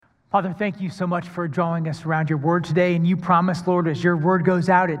Father, thank you so much for drawing us around your word today. And you promise, Lord, as your word goes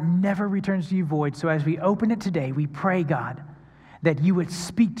out, it never returns to you void. So as we open it today, we pray, God, that you would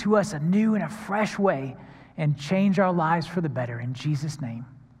speak to us anew in a fresh way and change our lives for the better. In Jesus' name,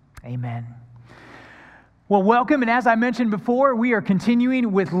 amen. Well, welcome. And as I mentioned before, we are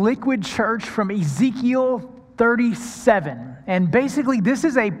continuing with Liquid Church from Ezekiel 37. And basically, this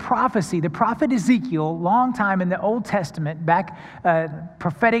is a prophecy. The prophet Ezekiel, long time in the Old Testament, back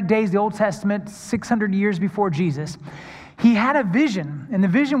prophetic days, the Old Testament, 600 years before Jesus, he had a vision. And the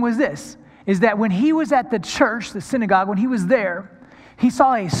vision was this, is that when he was at the church, the synagogue, when he was there, he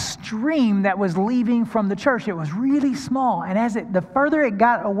saw a stream that was leaving from the church. It was really small. And the further it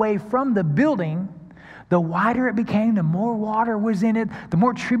got away from the building, the wider it became, the more water was in it, the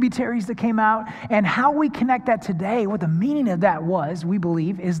more tributaries that came out. And how we connect that today, what the meaning of that was, we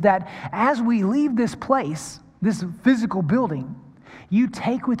believe, is that as we leave this place, this physical building, you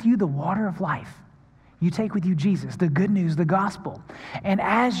take with you the water of life. You take with you Jesus, the good news, the gospel. And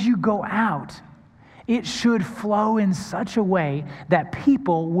as you go out, it should flow in such a way that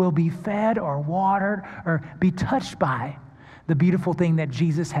people will be fed or watered or be touched by the beautiful thing that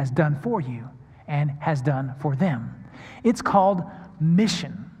Jesus has done for you and has done for them. It's called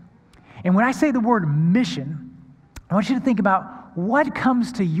mission. And when I say the word mission, I want you to think about what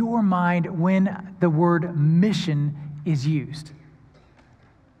comes to your mind when the word mission is used.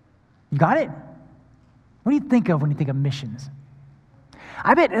 You got it? What do you think of when you think of missions?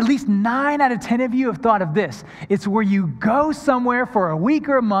 I bet at least 9 out of 10 of you have thought of this. It's where you go somewhere for a week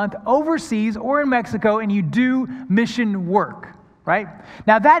or a month overseas or in Mexico and you do mission work. Right?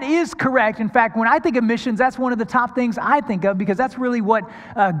 Now, that is correct. In fact, when I think of missions, that's one of the top things I think of because that's really what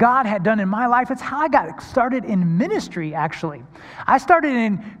God had done in my life. It's how I got started in ministry, actually. I started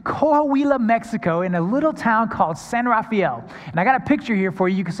in Coahuila, Mexico, in a little town called San Rafael. And I got a picture here for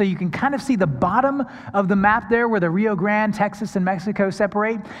you so you can kind of see the bottom of the map there where the Rio Grande, Texas, and Mexico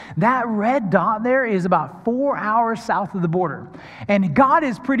separate. That red dot there is about 4 hours south of the border. And God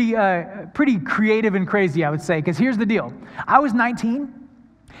is pretty creative and crazy, I would say, because here's the deal. I was 19,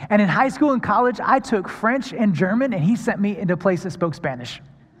 and in high school and college, I took French and German, and he sent me into a place that spoke Spanish.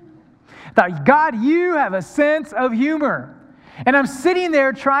 I thought, God, you have a sense of humor. And I'm sitting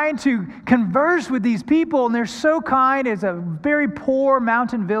there trying to converse with these people, and they're so kind. It's a very poor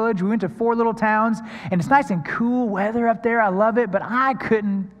mountain village. We went to 4 little towns, and it's nice and cool weather up there. I love it, but I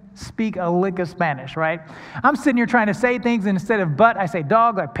couldn't speak a lick of Spanish, right? I'm sitting here trying to say things, and instead of but, I say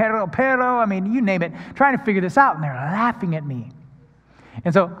dog, like perro, perro. I mean, you name it, trying to figure this out, and they're laughing at me.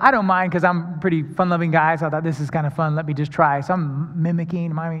 And so I don't mind because I'm a pretty fun-loving guy, so I thought this is kind of fun. Let me just try. So I'm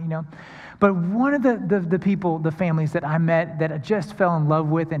mimicking, But one of the people, the families that I met that I just fell in love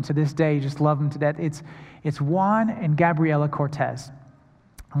with, and to this day just love them to death, it's Juan and Gabriela Cortez.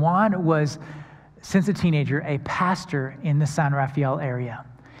 Juan was, since a teenager, a pastor in the San Rafael area.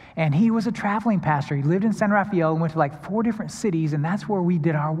 And he was a traveling pastor. He lived in San Rafael and went to like 4 different cities, and that's where we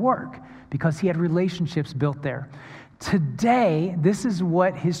did our work because he had relationships built there. Today, this is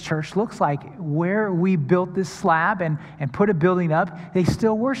what his church looks like. Where we built this slab and put a building up, they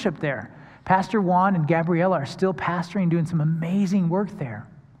still worship there. Pastor Juan and Gabriela are still pastoring, doing some amazing work there.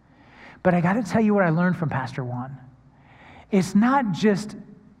 But I got to tell you what I learned from Pastor Juan. It's not just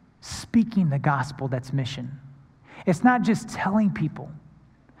speaking the gospel that's mission. It's not just telling people,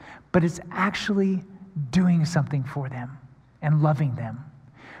 but it's actually doing something for them and loving them.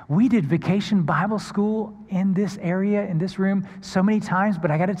 We did vacation Bible school in this area, in this room, so many times,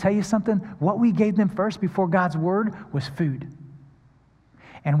 but I got to tell you something. What we gave them first before God's word was food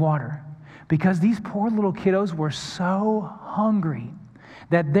and water. Because these poor little kiddos were so hungry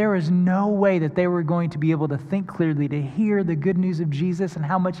that there is no way that they were going to be able to think clearly, to hear the good news of Jesus and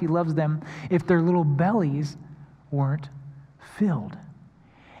how much he loves them if their little bellies weren't filled.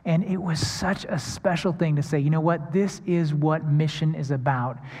 And it was such a special thing to say, you know what, this is what mission is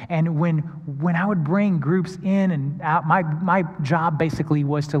about. And when I would bring groups in and out, my job basically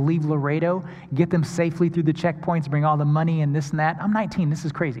was to leave Laredo, get them safely through the checkpoints, bring all the money and this and that. I'm 19, this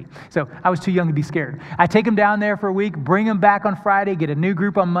is crazy. So I was too young to be scared. I take them down there for a week, bring them back on Friday, get a new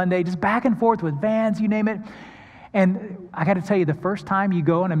group on Monday, just back and forth with vans, you name it. And I got to tell you, the first time you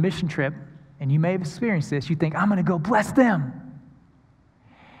go on a mission trip, and you may have experienced this, you think, I'm going to go bless them.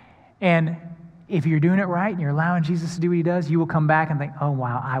 And if you're doing it right and you're allowing Jesus to do what he does, you will come back and think, oh,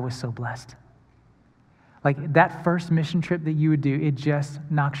 wow, I was so blessed. Like that first mission trip that you would do, it just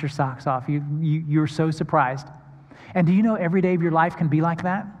knocks your socks off. You're so surprised. And do you know every day of your life can be like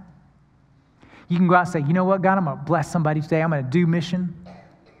that? You can go out and say, you know what, God, I'm going to bless somebody today. I'm going to do mission.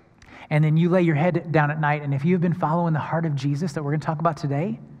 And then you lay your head down at night, and if you've been following the heart of Jesus that we're going to talk about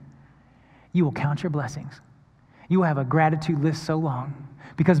today, you will count your blessings. You will have a gratitude list so long,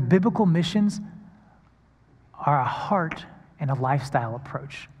 because biblical missions are a heart and a lifestyle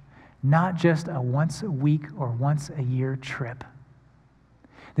approach, not just a once a week or once a year trip.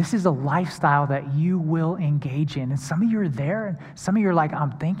 This is a lifestyle that you will engage in. And some of you are there, and some of you are like,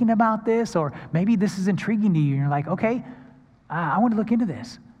 I'm thinking about this, or maybe this is intriguing to you. And you're like, okay, I want to look into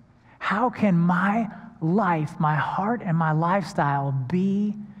this. How can my life, my heart, and my lifestyle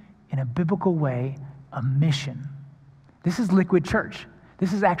be, in a biblical way, a mission? This is Liquid Church.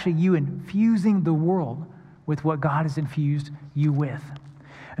 This is actually you infusing the world with what God has infused you with.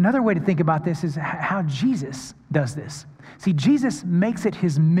 Another way to think about this is how Jesus does this. See, Jesus makes it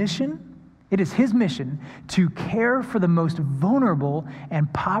his mission. It is his mission to care for the most vulnerable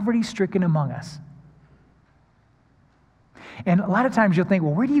and poverty-stricken among us. And a lot of times you'll think,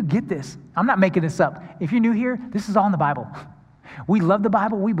 well, where do you get this? I'm not making this up. If you're new here, this is all in the Bible. We love the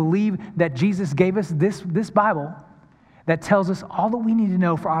Bible. We believe that Jesus gave us this Bible that tells us all that we need to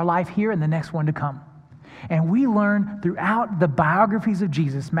know for our life here and the next one to come. And we learn throughout the biographies of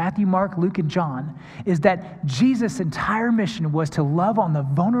Jesus, Matthew, Mark, Luke, and John, is that Jesus' entire mission was to love on the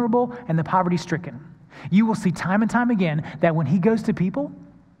vulnerable and the poverty-stricken. You will see time and time again that when he goes to people,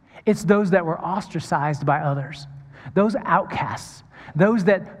 it's those that were ostracized by others, those outcasts, those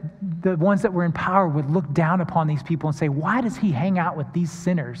that the ones that were in power would look down upon these people and say, why does he hang out with these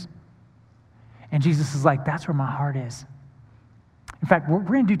sinners? And Jesus is like, that's where my heart is. In fact, what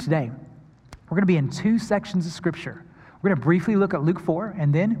we're going to do today, we're going to be in two sections of Scripture. We're going to briefly look at Luke 4,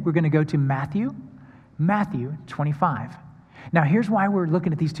 and then we're going to go to Matthew 25. Now, here's why we're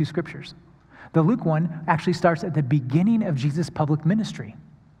looking at these two Scriptures. The Luke one actually starts at the beginning of Jesus' public ministry.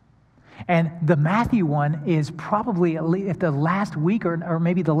 And the Matthew one is probably at the last week or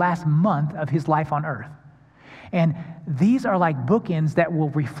maybe the last month of his life on earth. And these are like bookends that will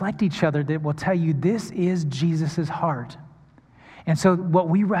reflect each other, that will tell you this is Jesus' heart. And so what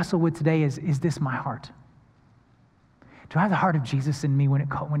we wrestle with today is this my heart? Do I have the heart of Jesus in me when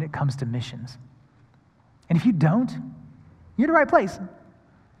it comes to missions? And if you don't, you're in the right place.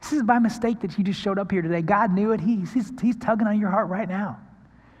 This isn't by mistake that you just showed up here today. God knew it. He's tugging on your heart right now.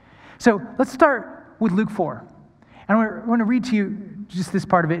 So let's start with Luke 4. And I want to read to you just this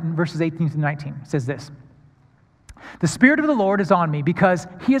part of it in verses 18 to 19. It says this. The Spirit of the Lord is on me because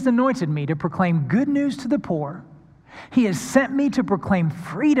he has anointed me to proclaim good news to the poor. He has sent me to proclaim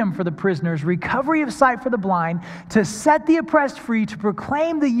freedom for the prisoners, recovery of sight for the blind, to set the oppressed free, to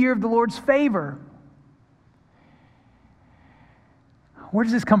proclaim the year of the Lord's favor. Where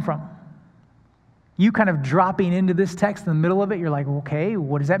does this come from? You kind of dropping into this text in the middle of it, you're like, okay,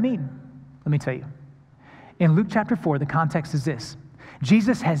 what does that mean? Let me tell you. In Luke chapter 4, the context is this.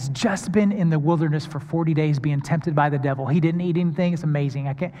 Jesus has just been in the wilderness for 40 days being tempted by the devil. He didn't eat anything. It's amazing.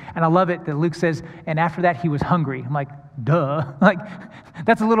 And I love it that Luke says, and after that, he was hungry. I'm like, duh. Like,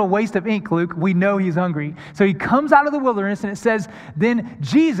 that's a little waste of ink, Luke. We know he's hungry. So he comes out of the wilderness, and it says, then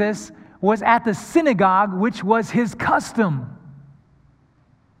Jesus was at the synagogue, which was his custom.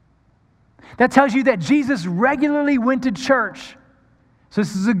 That tells you that Jesus regularly went to church. So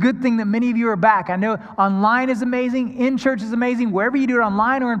this is a good thing that many of you are back. I know online is amazing, in church is amazing, wherever you do it,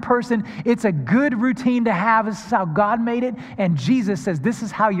 online or in person, it's a good routine to have. This is how God made it, and Jesus says this is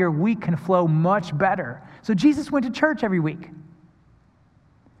how your week can flow much better. So Jesus went to church every week.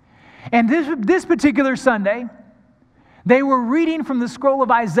 And this particular Sunday, they were reading from the scroll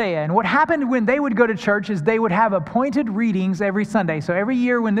of Isaiah. And what happened when they would go to church is they would have appointed readings every Sunday. So every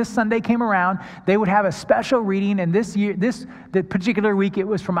year when this Sunday came around, they would have a special reading. And the particular week, it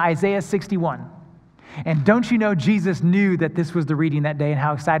was from Isaiah 61. And don't you know, Jesus knew that this was the reading that day and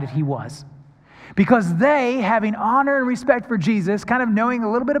how excited he was. Because they, having honor and respect for Jesus, kind of knowing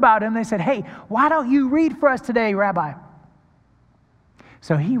a little bit about him, they said, hey, why don't you read for us today, Rabbi?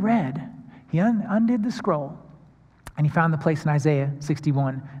 So he read, he undid the scroll, and he found the place in Isaiah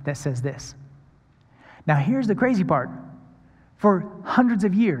 61 that says this. Now, here's the crazy part. For hundreds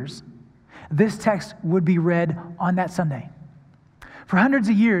of years, this text would be read on that Sunday. For hundreds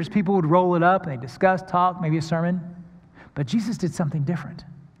of years, people would roll it up, and they'd discuss, talk, maybe a sermon. But Jesus did something different.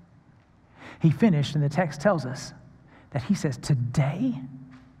 He finished, and the text tells us that he says, today,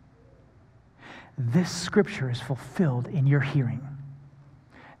 this scripture is fulfilled in your hearing.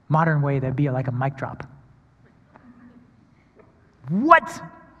 Modern way, that'd be like a mic drop. What?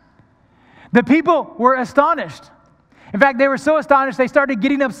 The people were astonished. In fact, they were so astonished, they started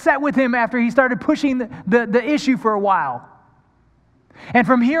getting upset with him after he started pushing the issue for a while. And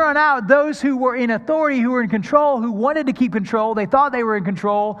from here on out, those who were in authority, who were in control, who wanted to keep control, they thought they were in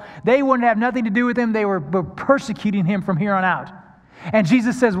control, they wouldn't have nothing to do with him, they were persecuting him from here on out. And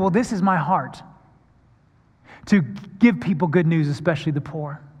Jesus says, well, this is my heart. To give people good news, especially the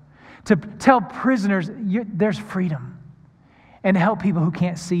poor. To tell prisoners there's freedom. And to help people who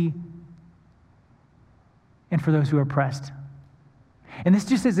can't see. And for those who are oppressed. And this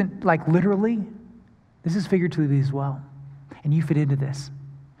just isn't like literally. This is figuratively as well. And you fit into this.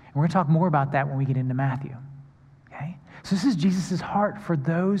 And we're going to talk more about that when we get into Matthew. Okay? So this is Jesus' heart for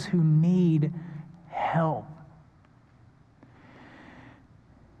those who need help.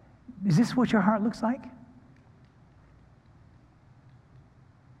 Is this what your heart looks like?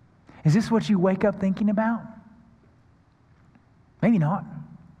 Is this what you wake up thinking about? Maybe not.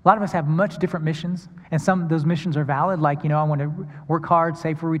 A lot of us have much different missions, and some of those missions are valid, like, I want to work hard,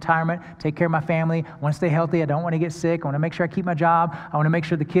 save for retirement, take care of my family, I want to stay healthy, I don't want to get sick, I want to make sure I keep my job, I want to make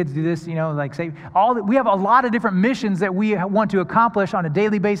sure the kids do this, like save all that. We have a lot of different missions that we want to accomplish on a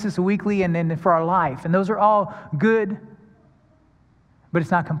daily basis, a weekly, and then for our life, and those are all good, but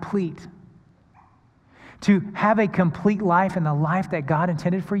it's not complete. To have a complete life and the life that God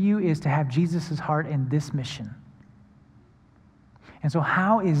intended for you is to have Jesus' heart in this mission. And so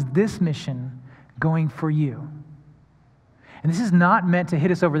how is this mission going for you? And this is not meant to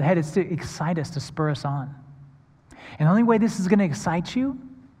hit us over the head. It's to excite us, to spur us on. And the only way this is going to excite you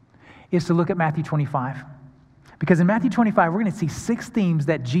is to look at Matthew 25. Because in Matthew 25, we're going to see 6 themes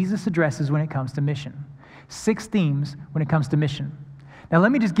that Jesus addresses when it comes to mission. 6 themes when it comes to mission. Now,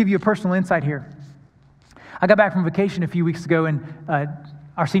 let me just give you a personal insight here. I got back from vacation a few weeks ago, and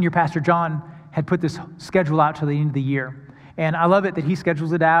our senior pastor, John, had put this schedule out till the end of the year. And I love it that he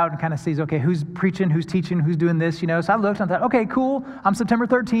schedules it out and kind of sees, okay, who's preaching, who's teaching, who's doing this, So I looked and I thought, okay, cool. I'm September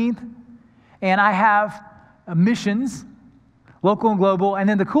 13th, and I have missions, local and global. And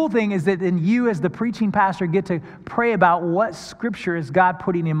then the cool thing is that then you as the preaching pastor get to pray about what scripture is God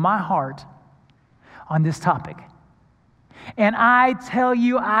putting in my heart on this topic. And I tell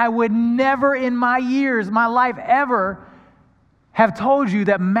you, I would never in my life ever have told you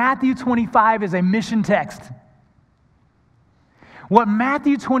that Matthew 25 is a mission text. What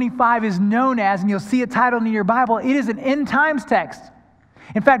Matthew 25 is known as, and you'll see it titled in your Bible, it is an end times text.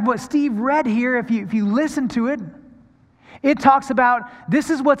 In fact, what Steve read here, if you listen to it, it talks about this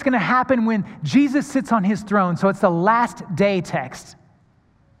is what's going to happen when Jesus sits on his throne. So it's the last day text.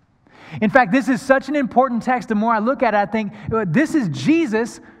 In fact, this is such an important text. The more I look at it, I think this is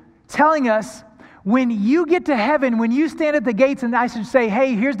Jesus telling us when you get to heaven, when you stand at the gates and I should say,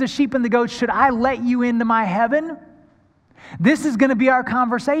 hey, here's the sheep and the goats, should I let you into my heaven? This is going to be our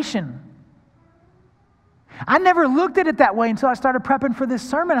conversation. I never looked at it that way until I started prepping for this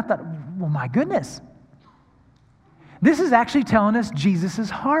sermon. I thought, well, my goodness. This is actually telling us Jesus'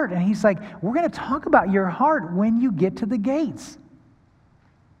 heart. And he's like, we're going to talk about your heart when you get to the gates.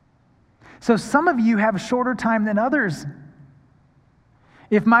 So some of you have a shorter time than others.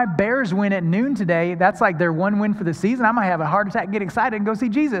 If my Bears win at noon today, that's like their one win for the season. I might have a heart attack, get excited, and go see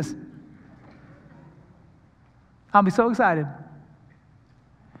Jesus. I'll be so excited.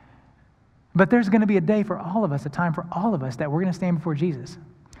 But there's going to be a day for all of us, a time for all of us that we're going to stand before Jesus.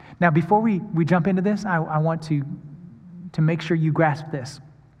 Now, before we jump into this, I want to make sure you grasp this.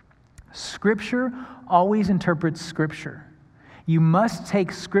 Scripture always interprets Scripture. You must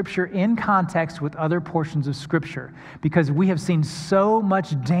take Scripture in context with other portions of Scripture because we have seen so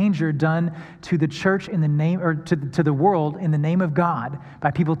much danger done to the church in the name, or to the world in the name of God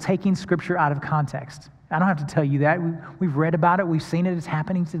by people taking Scripture out of context. I don't have to tell you that. We've read about it. We've seen it. It's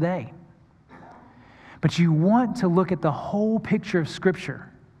happening today. But you want to look at the whole picture of Scripture.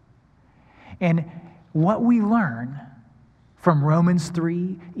 And what we learn from Romans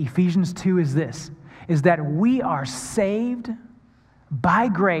 3, Ephesians 2 is this, is that we are saved by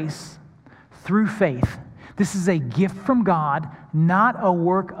grace through faith. This is a gift from God, not a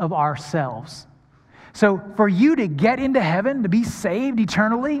work of ourselves. So for you to get into heaven, to be saved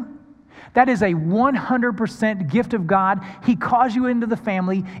eternally, that is a 100% gift of God. He calls you into the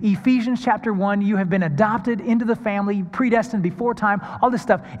family. Ephesians chapter 1, you have been adopted into the family, predestined before time, all this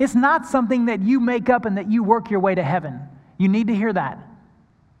stuff. It's not something that you make up and that you work your way to heaven. You need to hear that.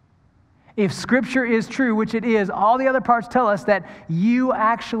 If Scripture is true, which it is, all the other parts tell us that you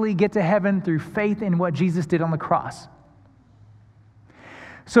actually get to heaven through faith in what Jesus did on the cross.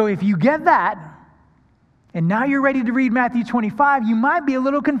 So if you get that, and now you're ready to read Matthew 25, you might be a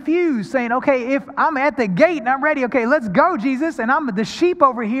little confused, saying, okay, if I'm at the gate and I'm ready, okay, let's go, Jesus, and I'm the sheep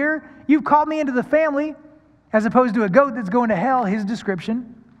over here. You've called me into the family, as opposed to a goat that's going to hell, his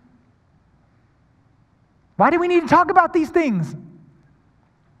description. Why do we need to talk about these things?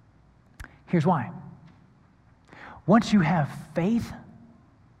 Here's why. Once you have faith,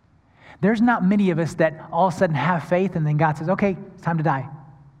 There's not many of us that all of a sudden have faith and then God says, okay, it's time to die.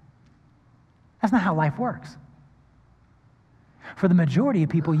 That's not how life works. For the majority of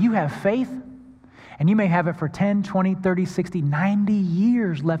people, you have faith, and you may have it for 10, 20, 30, 60, 90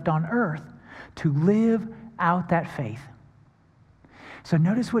 years left on earth to live out that faith. So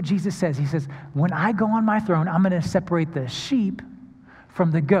notice what Jesus says. He says, when I go on my throne, I'm going to separate the sheep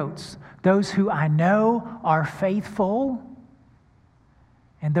from the goats, those who I know are faithful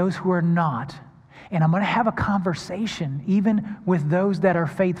and those who are not. And I'm going to have a conversation even with those that are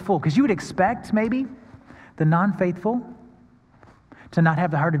faithful. Because you would expect maybe the non-faithful to not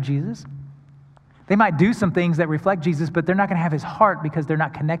have the heart of Jesus. They might do some things that reflect Jesus, but they're not going to have his heart because they're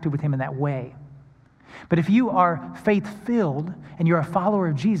not connected with him in that way. But if you are faith-filled and you're a follower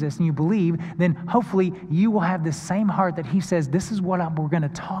of Jesus and you believe, then hopefully you will have the same heart that he says, this is what we're going to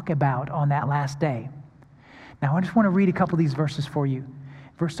talk about on that last day. Now, I just want to read a couple of these verses for you.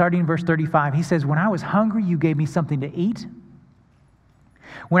 Starting in verse 35, he says, when I was hungry, you gave me something to eat.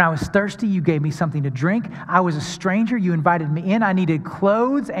 When I was thirsty, you gave me something to drink. I was a stranger, you invited me in. I needed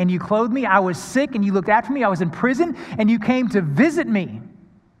clothes, and you clothed me. I was sick, and you looked after me. I was in prison, and you came to visit me.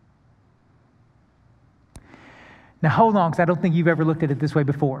 Now, hold on, because I don't think you've ever looked at it this way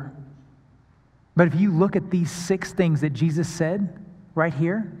before. But if you look at these 6 things that Jesus said right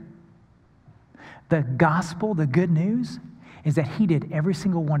here, the gospel, the good news, is that he did every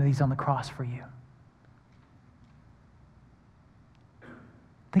single one of these on the cross for you.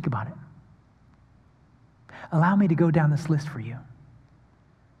 Think about it. Allow me to go down this list for you.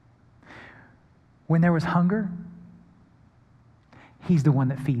 When there was hunger, he's the one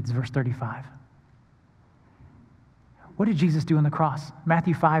that feeds, verse 35. What did Jesus do on the cross?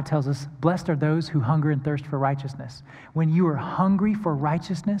 Matthew 5 tells us, blessed are those who hunger and thirst for righteousness. When you are hungry for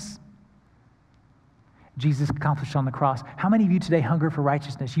righteousness, Jesus accomplished on the cross. How many of you today hunger for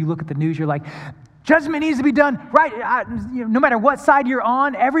righteousness? You look at the news, you're like, judgment needs to be done right. No matter what side you're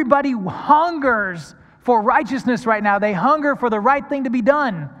on, everybody hungers for righteousness right now. They hunger for the right thing to be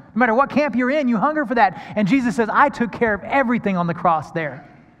done. No matter what camp you're in, you hunger for that. And Jesus says, I took care of everything on the cross there.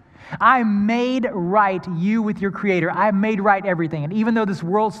 I made right you with your Creator. I made right everything. And even though this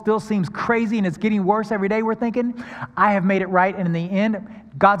world still seems crazy and it's getting worse every day, we're thinking, I have made it right. And in the end,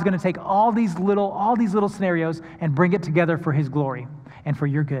 God's going to take all these little scenarios and bring it together for his glory and for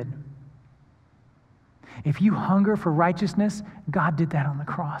your good. If you hunger for righteousness, God did that on the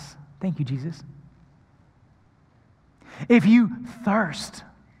cross. Thank you, Jesus. If you thirst,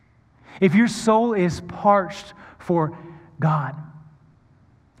 if your soul is parched for God,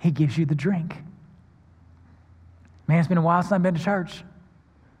 he gives you the drink. Man, it's been a while since I've been to church.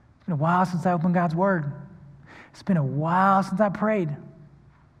 It's been a while since I opened God's Word. It's been a while since I prayed.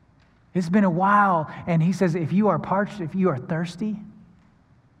 It's been a while. And he says, if you are parched, if you are thirsty,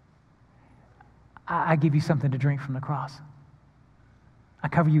 I give you something to drink from the cross. I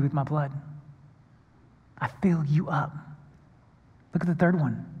cover you with my blood. I fill you up. Look at the third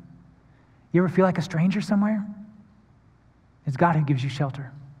one. You ever feel like a stranger somewhere? It's God who gives you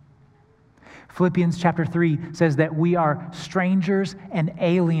shelter. Philippians chapter 3 says that we are strangers and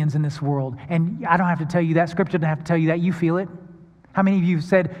aliens in this world. And I don't have to tell you that. Scripture doesn't have to tell you that. You feel it. How many of you have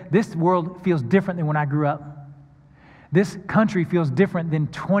said, this world feels different than when I grew up? This country feels different than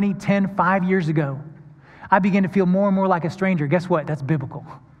 20, 10, 5 years ago. I begin to feel more and more like a stranger. Guess what? That's biblical.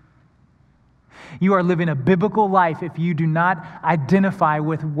 You are living a biblical life if you do not identify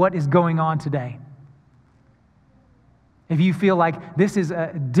with what is going on today. If you feel like this is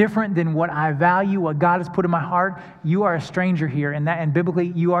different than what I value, what God has put in my heart, you are a stranger here. And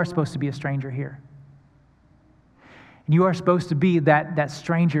biblically, you are supposed to be a stranger here. And you are supposed to be that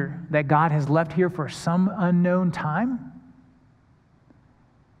stranger that God has left here for some unknown time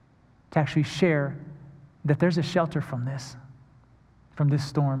to actually share that there's a shelter from this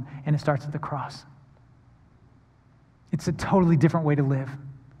storm, and it starts at the cross. It's a totally different way to live.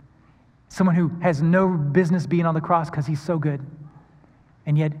 Someone who has no business being on the cross because he's so good.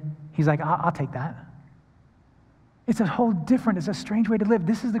 And yet, he's like, I'll take that. It's a strange way to live.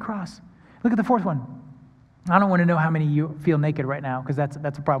 This is the cross. Look at the fourth one. I don't want to know how many of you feel naked right now, because that's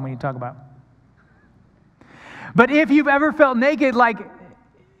a problem when you talk about. But if you've ever felt naked, like,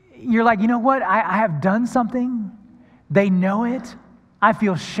 you're like, you know what? I have done something. They know it. I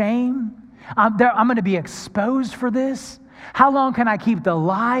feel shame. I'm going to be exposed for this. How long can I keep the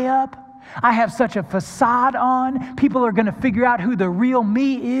lie up? I have such a facade on. People are going to figure out who the real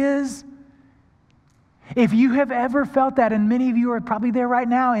me is. If you have ever felt that, and many of you are probably there right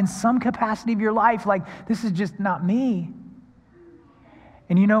now in some capacity of your life, like, this is just not me.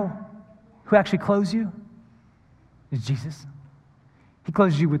 And you know who actually clothes you? Is Jesus. He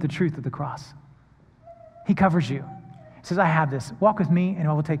clothes you with the truth of the cross. He covers you. He says, I have this. Walk with me, and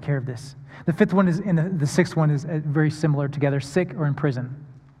I will take care of this. The fifth one is, and the sixth one is very similar together, sick or in prison.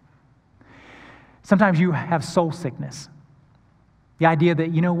 Sometimes you have soul sickness. The idea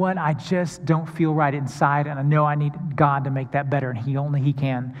that, you know what, I just don't feel right inside, and I know I need God to make that better, and only He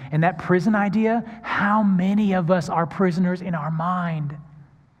can. And that prison idea, how many of us are prisoners in our mind?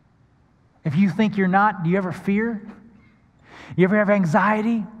 If you think you're not, do you ever fear? You ever have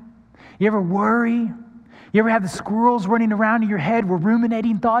anxiety? You ever worry? You ever have the squirrels running around in your head where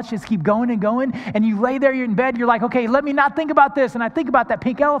ruminating thoughts just keep going and going, and you lay there, you're in bed, you're like, okay, let me not think about this, and I think about that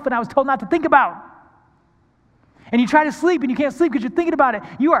pink elephant I was told not to think about. And you try to sleep, and you can't sleep because you're thinking about it.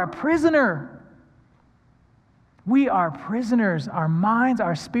 You are a prisoner. We are prisoners. Our minds,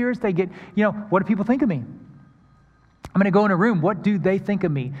 our spirits, they get, what do people think of me? I'm going to go in a room. What do they think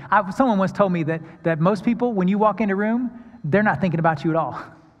of me? Someone once told me that most people, when you walk in a room, they're not thinking about you at all.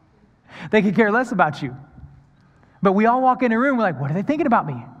 They could care less about you. But we all walk in a room, we're like, what are they thinking about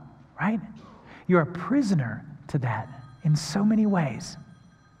me? Right? You're a prisoner to that in so many ways.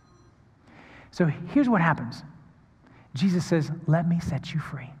 So here's what happens. Jesus says, let me set you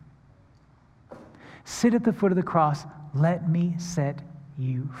free. Sit at the foot of the cross. Let me set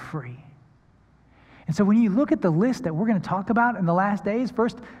you free. And so when you look at the list that we're going to talk about in the last days,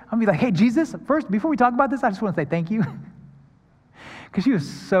 first, I'm going to be like, hey, Jesus, first, before we talk about this, I just want to say thank you. Because you have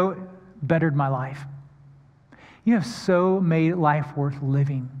so bettered my life. You have so made life worth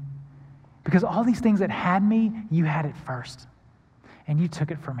living. Because all these things that had me, you had it first. And you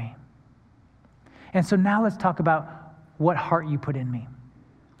took it for me. And so now let's talk about what heart you put in me.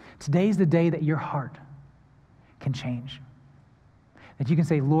 Today's the day that your heart can change. That you can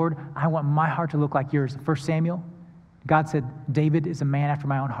say, Lord, I want my heart to look like yours. 1 Samuel, God said, David is a man after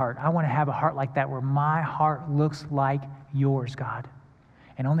my own heart. I want to have a heart like that where my heart looks like yours, God.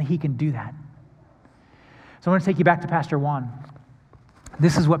 And only He can do that. So I want to take you back to Pastor Juan.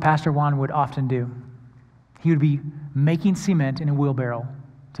 This is what Pastor Juan would often do. He would be making cement in a wheelbarrow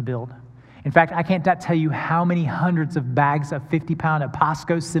to build. In fact, I can't tell you how many hundreds of bags of 50-pound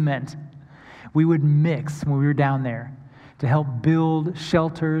Aposco cement we would mix when we were down there to help build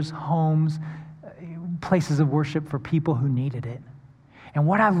shelters, homes, places of worship for people who needed it. And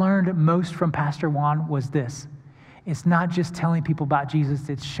what I learned most from Pastor Juan was this. It's not just telling people about Jesus,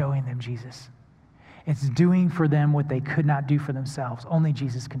 it's showing them Jesus. It's doing for them what they could not do for themselves. Only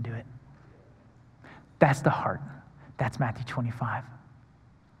Jesus can do it. That's the heart. That's Matthew 25.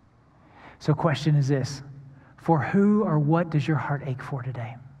 So question is this, for who or what does your heart ache for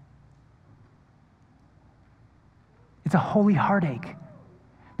today? It's a holy heartache.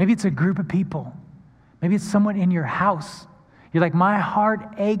 Maybe it's a group of people. Maybe it's someone in your house. You're like, my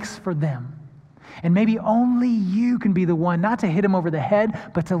heart aches for them. And maybe only you can be the one, not to hit them over the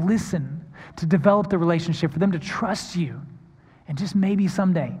head, but to listen, to develop the relationship, for them to trust you. And just maybe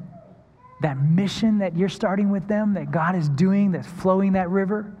someday, that mission that you're starting with them, that God is doing, that's flowing that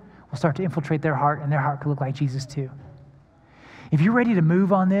river, will start to infiltrate their heart, and their heart could look like Jesus too. If you're ready to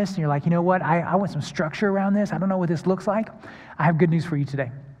move on this, and you're like, you know what, I want some structure around this, I don't know what this looks like, I have good news for you today.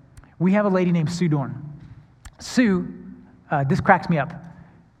 We have a lady named Sue Dorn. Sue, this cracks me up.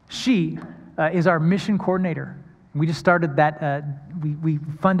 She is our mission coordinator. We just started that, we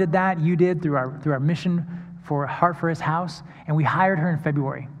funded that, you did, through our mission for Heart for His House, and we hired her in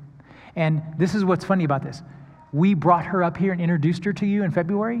February. And this is what's funny about this. We brought her up here and introduced her to you in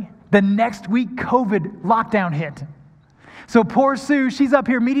February. The next week, COVID lockdown hit. So poor Sue, she's up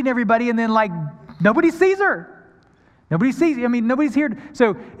here meeting everybody, and then nobody sees her. Nobody's here.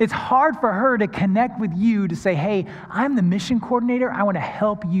 So it's hard for her to connect with you to say, hey, I'm the mission coordinator. I want to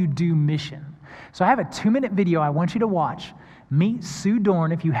help you do mission. So I have a 2-minute video I want you to watch. Meet Sue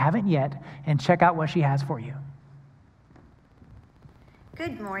Dorn if you haven't yet, and check out what she has for you.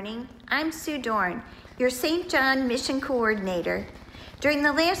 Good morning. I'm Sue Dorn, your St. John Mission Coordinator. During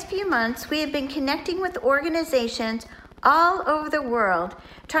the last few months, we have been connecting with organizations all over the world,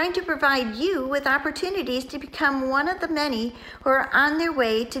 trying to provide you with opportunities to become one of the many who are on their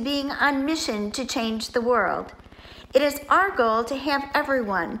way to being on mission to change the world. It is our goal to have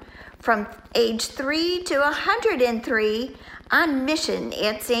everyone from age 3 to 103 on mission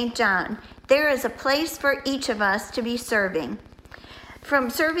at St. John. There is a place for each of us to be serving. From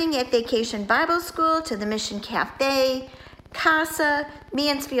serving at Vacation Bible School to the Mission Cafe, CASA,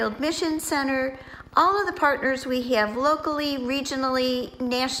 Mansfield Mission Center, all of the partners we have locally, regionally,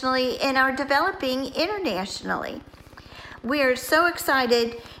 nationally, and are developing internationally. We are so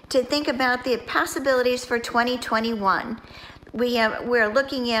excited to think about the possibilities for 2021. We're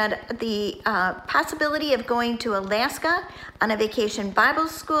looking at the possibility of going to Alaska on a vacation Bible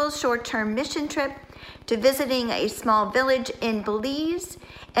school short-term mission trip, to visiting a small village in Belize,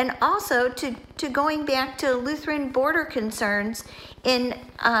 and also to going back to Lutheran border concerns in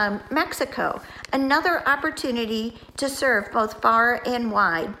Mexico. Another opportunity to serve both far and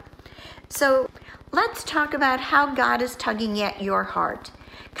wide. So let's talk about how God is tugging at your heart.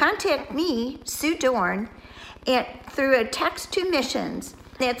 Contact me, Sue Dorn, through a text to missions.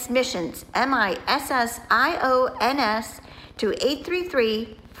 That's missions, MISSIONS, to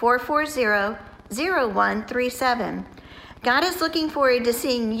 833-440-0137. God is looking forward to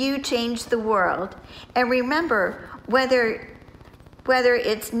seeing you change the world. And remember, whether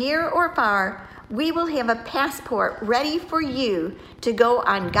it's near or far, we will have a passport ready for you to go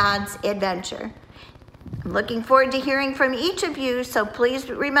on God's adventure. I'm looking forward to hearing from each of you, so please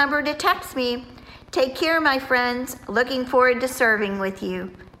remember to text me. Take care, my friends. Looking forward to serving with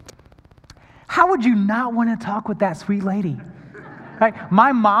you. How would you not want to talk with that sweet lady? Right?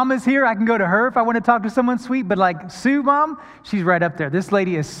 My mom is here. I can go to her if I want to talk to someone sweet, but like Sue, Mom, she's right up there. This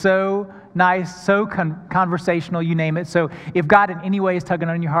lady is so nice, so conversational, you name it. So if God in any way is tugging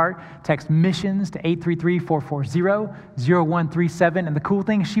on your heart, text missions to 833-440-0137. And the cool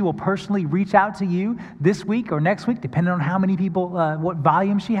thing is she will personally reach out to you this week or next week, depending on how many people, what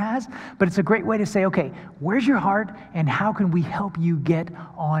volume she has. But it's a great way to say, okay, where's your heart and how can we help you get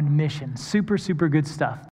on mission? Super, super good stuff.